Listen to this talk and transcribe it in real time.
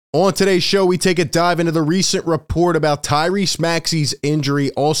On today's show, we take a dive into the recent report about Tyrese Maxey's injury,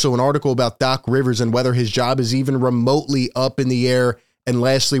 also an article about Doc Rivers and whether his job is even remotely up in the air. And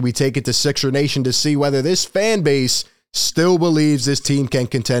lastly, we take it to Sixer Nation to see whether this fan base still believes this team can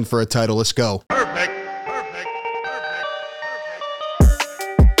contend for a title. Let's go. Perfect.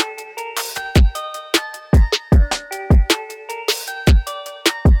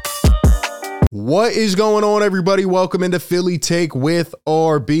 What is going on, everybody? Welcome into Philly Take with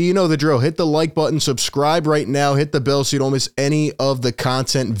RB. You know the drill. Hit the like button, subscribe right now, hit the bell so you don't miss any of the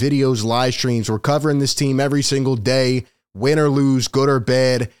content, videos, live streams. We're covering this team every single day, win or lose, good or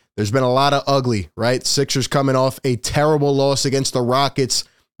bad. There's been a lot of ugly, right? Sixers coming off a terrible loss against the Rockets.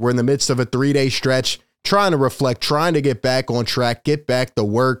 We're in the midst of a 3-day stretch, trying to reflect, trying to get back on track, get back to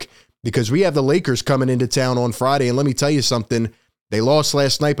work, because we have the Lakers coming into town on Friday. And let me tell you something. They lost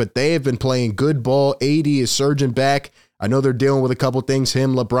last night, but they have been playing good ball. AD is surging back. I know they're dealing with a couple things,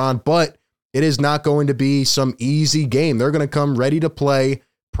 him, LeBron, but it is not going to be some easy game. They're going to come ready to play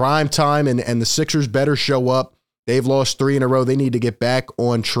prime time, and the Sixers better show up. They've lost 3 in a row. They need to get back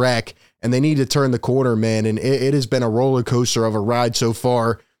on track, and they need to turn the corner, man. And it has been a roller coaster of a ride so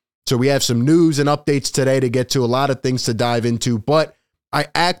far. So we have some news and updates today to get to, a lot of things to dive into, but I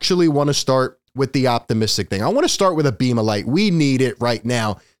actually want to start with the optimistic thing. I want to start with a beam of light. We need it right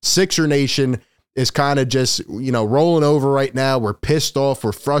now. Sixer Nation is kind of just, rolling over right now. We're pissed off.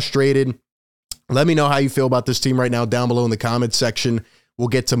 We're frustrated. Let me know how you feel about this team right now down below in the comments section. We'll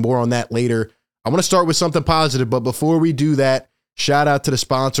get to more on that later. I want to start with something positive, but before we do that, shout out to the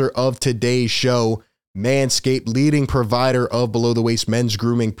sponsor of today's show, Manscaped, leading provider of below-the-waist men's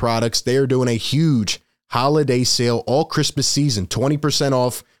grooming products. They are doing a huge holiday sale all Christmas season, 20%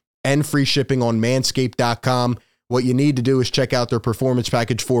 off and free shipping on manscaped.com. What you need to do is check out their Performance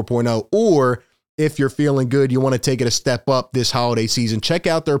Package 4.0, or if you're feeling good, you want to take it a step up this holiday season, check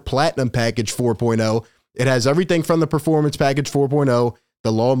out their Platinum Package 4.0. It has everything from the Performance Package 4.0,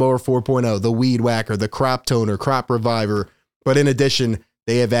 the Lawnmower 4.0, the Weed Whacker, the Crop Toner, Crop Reviver, but in addition,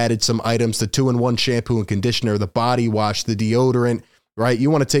 they have added some items, the 2-in-1 shampoo and conditioner, the body wash, the deodorant, right? You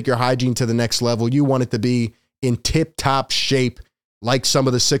want to take your hygiene to the next level. You want it to be in tip-top shape, like some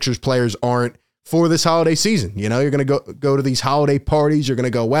of the Sixers players aren't for this holiday season. You're going to go to these holiday parties. You're going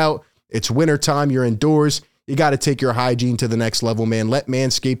to go out. It's wintertime. You're indoors. You got to take your hygiene to the next level, man. Let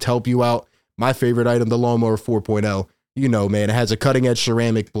Manscaped help you out. My favorite item, the Lawnmower 4.0. Man, it has a cutting-edge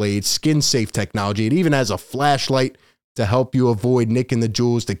ceramic blade, skin-safe technology. It even has a flashlight to help you avoid nicking the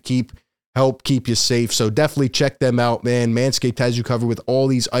jewels, to help keep you safe. So definitely check them out, man. Manscaped has you covered with all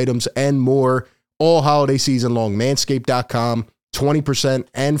these items and more all holiday season long. Manscaped.com. 20%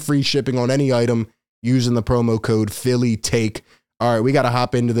 and free shipping on any item using the promo code PhillyTake. All right, we got to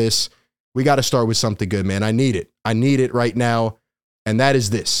hop into this. We got to start with something good, man. I need it. I need it right now, and that is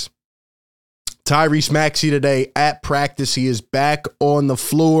this. Tyrese Maxey today at practice. He is back on the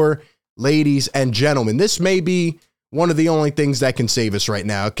floor, ladies and gentlemen. This may be one of the only things that can save us right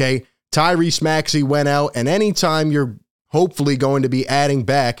now, okay? Tyrese Maxey went out, and anytime you're hopefully going to be adding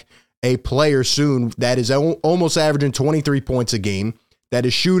back a player soon that is almost averaging 23 points a game, that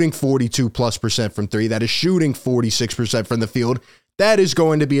is shooting 42+% from three, that is shooting 46% from the field, that is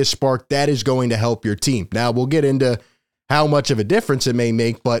going to be a spark. That is going to help your team. Now, we'll get into how much of a difference it may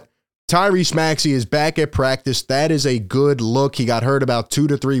make, but Tyrese Maxey is back at practice. That is a good look. He got hurt about 2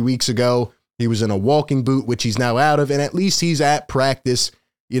 to 3 weeks ago. He was in a walking boot, which he's now out of, and at least he's at practice,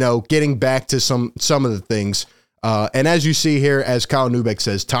 getting back to some of the things. And as you see here, as Kyle Neubeck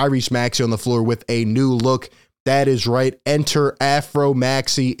says, Tyrese Maxey on the floor with a new look. That is right. Enter Afro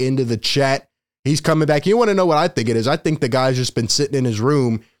Maxey into the chat. He's coming back. You want to know what I think it is? I think the guy's just been sitting in his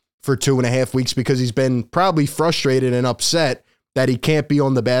room for 2.5 weeks because he's been probably frustrated and upset that he can't be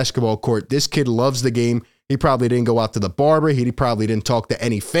on the basketball court. This kid loves the game. He probably didn't go out to the barber. He probably didn't talk to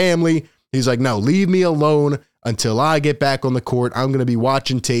any family. He's like, no, leave me alone until I get back on the court. I'm going to be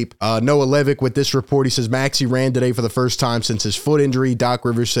watching tape. Noah Levick with this report. He says Maxey ran today for the first time since his foot injury. Doc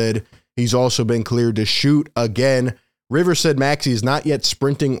Rivers said he's also been cleared to shoot again. Rivers said Maxey is not yet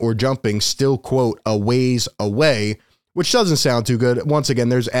sprinting or jumping, still, quote, a ways away, which doesn't sound too good. Once again,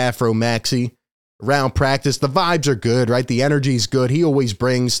 there's Afro Maxey around practice. The vibes are good, right? The energy's good. He always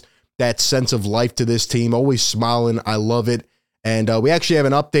brings that sense of life to this team, always smiling. I love it. And we actually have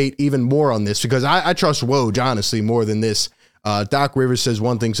an update even more on this because I trust Woj, honestly, more than this. Doc Rivers says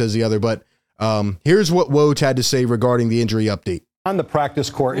one thing, says the other. But here's what Woj had to say regarding the injury update. On the practice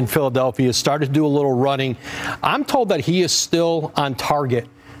court in Philadelphia, started to do a little running. I'm told that he is still on target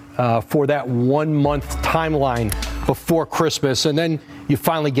for that 1 month timeline before Christmas. And then you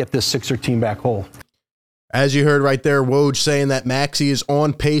finally get this Sixer team back whole. As you heard right there, Woj saying that Maxey is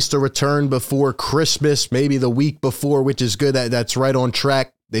on pace to return before Christmas, maybe the week before, which is good. That's right on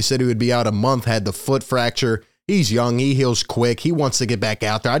track. They said he would be out a month, had the foot fracture. He's young. He heals quick. He wants to get back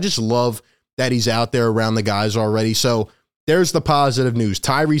out there. I just love that he's out there around the guys already. So there's the positive news.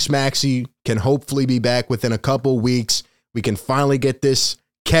 Tyrese Maxey can hopefully be back within a couple weeks. We can finally get this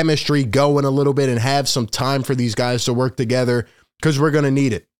chemistry going a little bit and have some time for these guys to work together because we're going to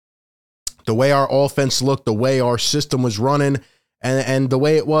need it. The way our offense looked, the way our system was running, and the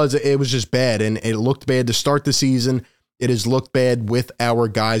way it was just bad. And it looked bad to start the season. It has looked bad with our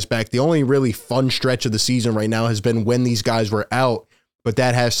guys back. The only really fun stretch of the season right now has been when these guys were out, but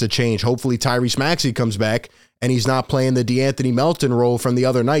that has to change. Hopefully Tyrese Maxey comes back and he's not playing the DeAnthony Melton role from the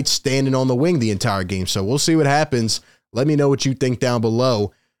other night, standing on the wing the entire game. So we'll see what happens. Let me know what you think down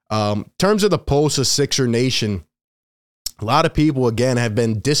below. In terms of the pulse of Sixer Nation, a lot of people, again, have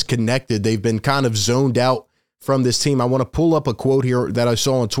been disconnected. They've been kind of zoned out from this team. I want to pull up a quote here that I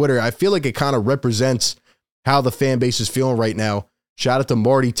saw on Twitter. I feel like it kind of represents how the fan base is feeling right now. Shout out to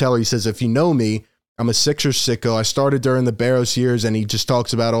Marty Teller. He says, if you know me, I'm a Sixers sicko. I started during the Barros years, and he just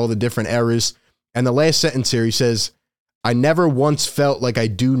talks about all the different eras. And the last sentence here, he says, I never once felt like I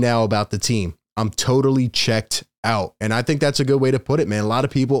do now about the team. I'm totally checked out. And I think that's a good way to put it, man. A lot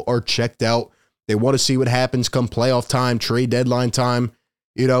of people are checked out. They want to see what happens come playoff time, trade deadline time.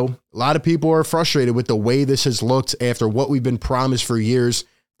 You know, a lot of people are frustrated with the way this has looked after what we've been promised for years.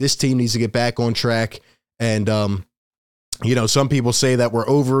 This team needs to get back on track. And, you know, some people say that we're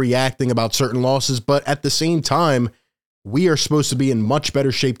overreacting about certain losses, but at the same time, we are supposed to be in much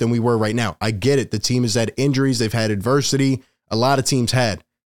better shape than we were right now. I get it. The team has had injuries. They've had adversity. A lot of teams had.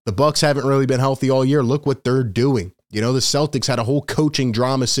 The Bucks haven't really been healthy all year. Look what they're doing. You know, the Celtics had a whole coaching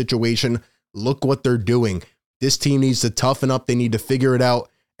drama situation. Look what they're doing. This team needs to toughen up. They need to figure it out,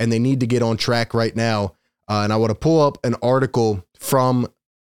 and they need to get on track right now. And I want to pull up an article from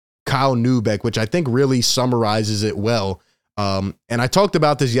Kyle Neubeck, which I think really summarizes it well. And I talked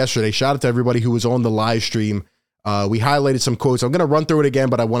about this yesterday. Shout out to everybody who was on the live stream. We highlighted some quotes. I'm going to run through it again,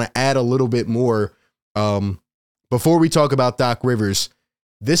 but I want to add a little bit more. Before we talk about Doc Rivers,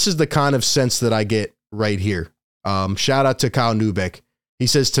 this is the kind of sense that I get right here. Shout out to Kyle Neubeck. He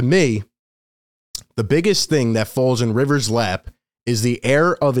says, to me, the biggest thing that falls in Rivers' lap is the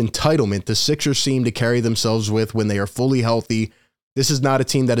air of entitlement the Sixers seem to carry themselves with when they are fully healthy. This is not a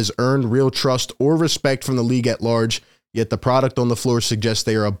team that has earned real trust or respect from the league at large, yet the product on the floor suggests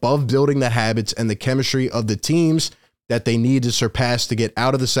they are above building the habits and the chemistry of the teams that they need to surpass to get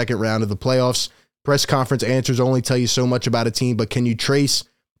out of the second round of the playoffs. Press conference answers only tell you so much about a team, but can you trace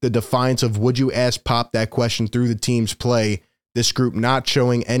the defiance of would you ask Pop that question through the team's play? This group not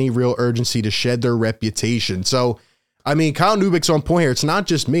showing any real urgency to shed their reputation. So, I mean, Kyle Neubeck's on point here. It's not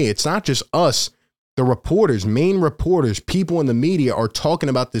just me. It's not just us. The reporters, main reporters, people in the media are talking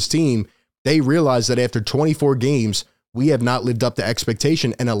about this team. They realize that after 24 games, we have not lived up to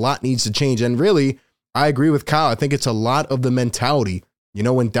expectation and a lot needs to change. And really, I agree with Kyle. I think it's a lot of the mentality. You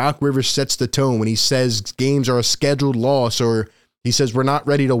know, when Doc Rivers sets the tone, when he says games are a scheduled loss or he says we're not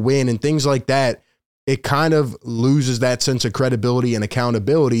ready to win and things like that, it kind of loses that sense of credibility and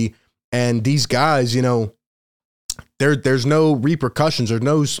accountability. And these guys, you know, there's no repercussions.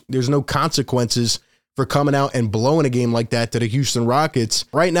 There's no consequences for coming out and blowing a game like that to the Houston Rockets.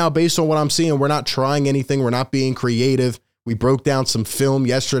 Right now, based on what I'm seeing, we're not trying anything. We're not being creative. We broke down some film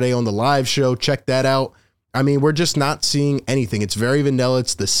yesterday on the live show. Check that out. I mean, we're just not seeing anything. It's very vanilla.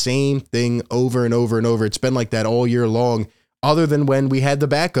 It's the same thing over and over and over. It's been like that all year long, other than when we had the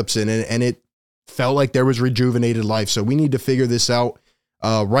backups in it, and it felt like there was rejuvenated life. So we need to figure this out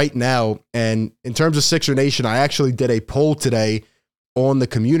right now. And in terms of Sixer Nation, I actually did a poll today on the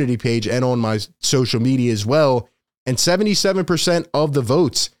community page and on my social media as well. And 77% of the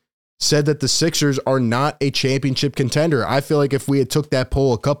votes said that the Sixers are not a championship contender. I feel like if we had took that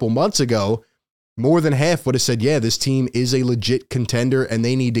poll a couple months ago, more than half would have said, yeah, this team is a legit contender and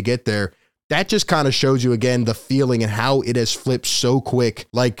they need to get there. That just kind of shows you, again, the feeling and how it has flipped so quick.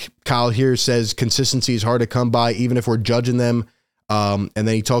 Like Kyle here says, consistency is hard to come by, even if we're judging them. And then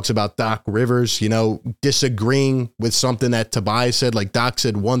he talks about Doc Rivers, you know, disagreeing with something that Tobias said. Like Doc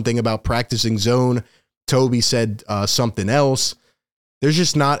said one thing about practicing zone. Toby said something else. There's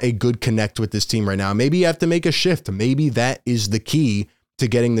just not a good connect with this team right now. Maybe you have to make a shift. Maybe that is the key to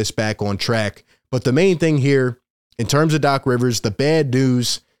getting this back on track. But the main thing here, in terms of Doc Rivers, the bad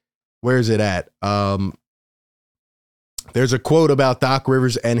news, where is it at? There's a quote about Doc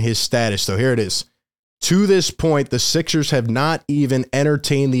Rivers and his status. So here it is. To this point, the Sixers have not even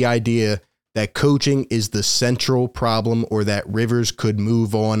entertained the idea that coaching is the central problem or that Rivers could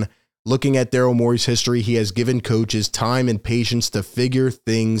move on. looking at Daryl Morey's history, he has given coaches time and patience to figure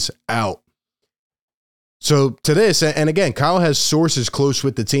things out. So to this, and again, Kyle has sources close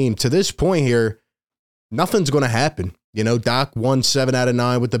with the team. To this point here, nothing's going to happen. You know, Doc won 7 out of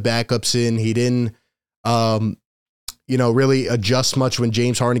 9 with the backups in. He didn't, really adjust much when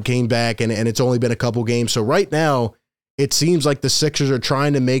James Harden came back, and it's only been a couple games. So right now, it seems like the Sixers are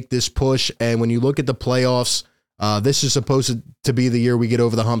trying to make this push. And when you look at the playoffs, this is supposed to be the year we get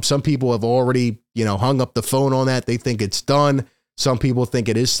over the hump. Some people have already, hung up the phone on that. They think it's done. Some people think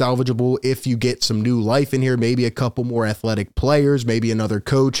it is salvageable if you get some new life in here, maybe a couple more athletic players, maybe another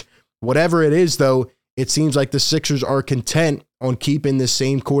coach. Whatever it is, though, it seems like the Sixers are content on keeping this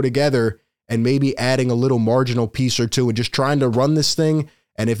same core together and maybe adding a little marginal piece or two and just trying to run this thing.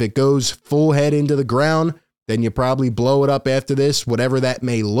 And if it goes full head into the ground, then you probably blow it up after this, whatever that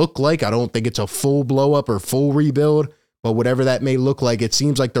may look like. I don't think it's a full blow up or full rebuild, but whatever that may look like, it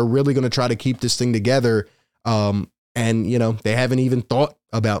seems like they're really going to try to keep this thing together. And, they haven't even thought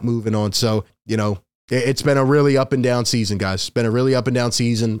about moving on. So, it's been a really up and down season, guys. It's been a really up and down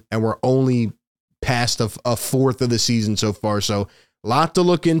season, and we're only past a fourth of the season so far. So a lot to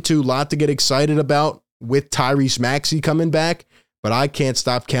look into, a lot to get excited about with Tyrese Maxey coming back. But I can't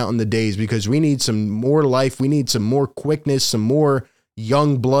stop counting the days because we need some more life. We need some more quickness, some more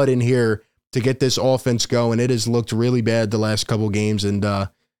young blood in here to get this offense going. It has looked really bad the last couple games, and,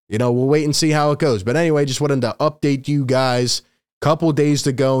 we'll wait and see how it goes. But anyway, just wanted to update you guys. Couple days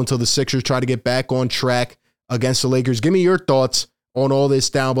to go until the Sixers try to get back on track against the Lakers. Give me your thoughts on all this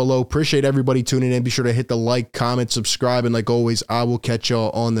down below. Appreciate everybody tuning in. Be sure to hit the like, comment, subscribe, and like always, I will catch y'all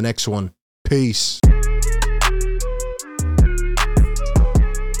on the next one. Peace.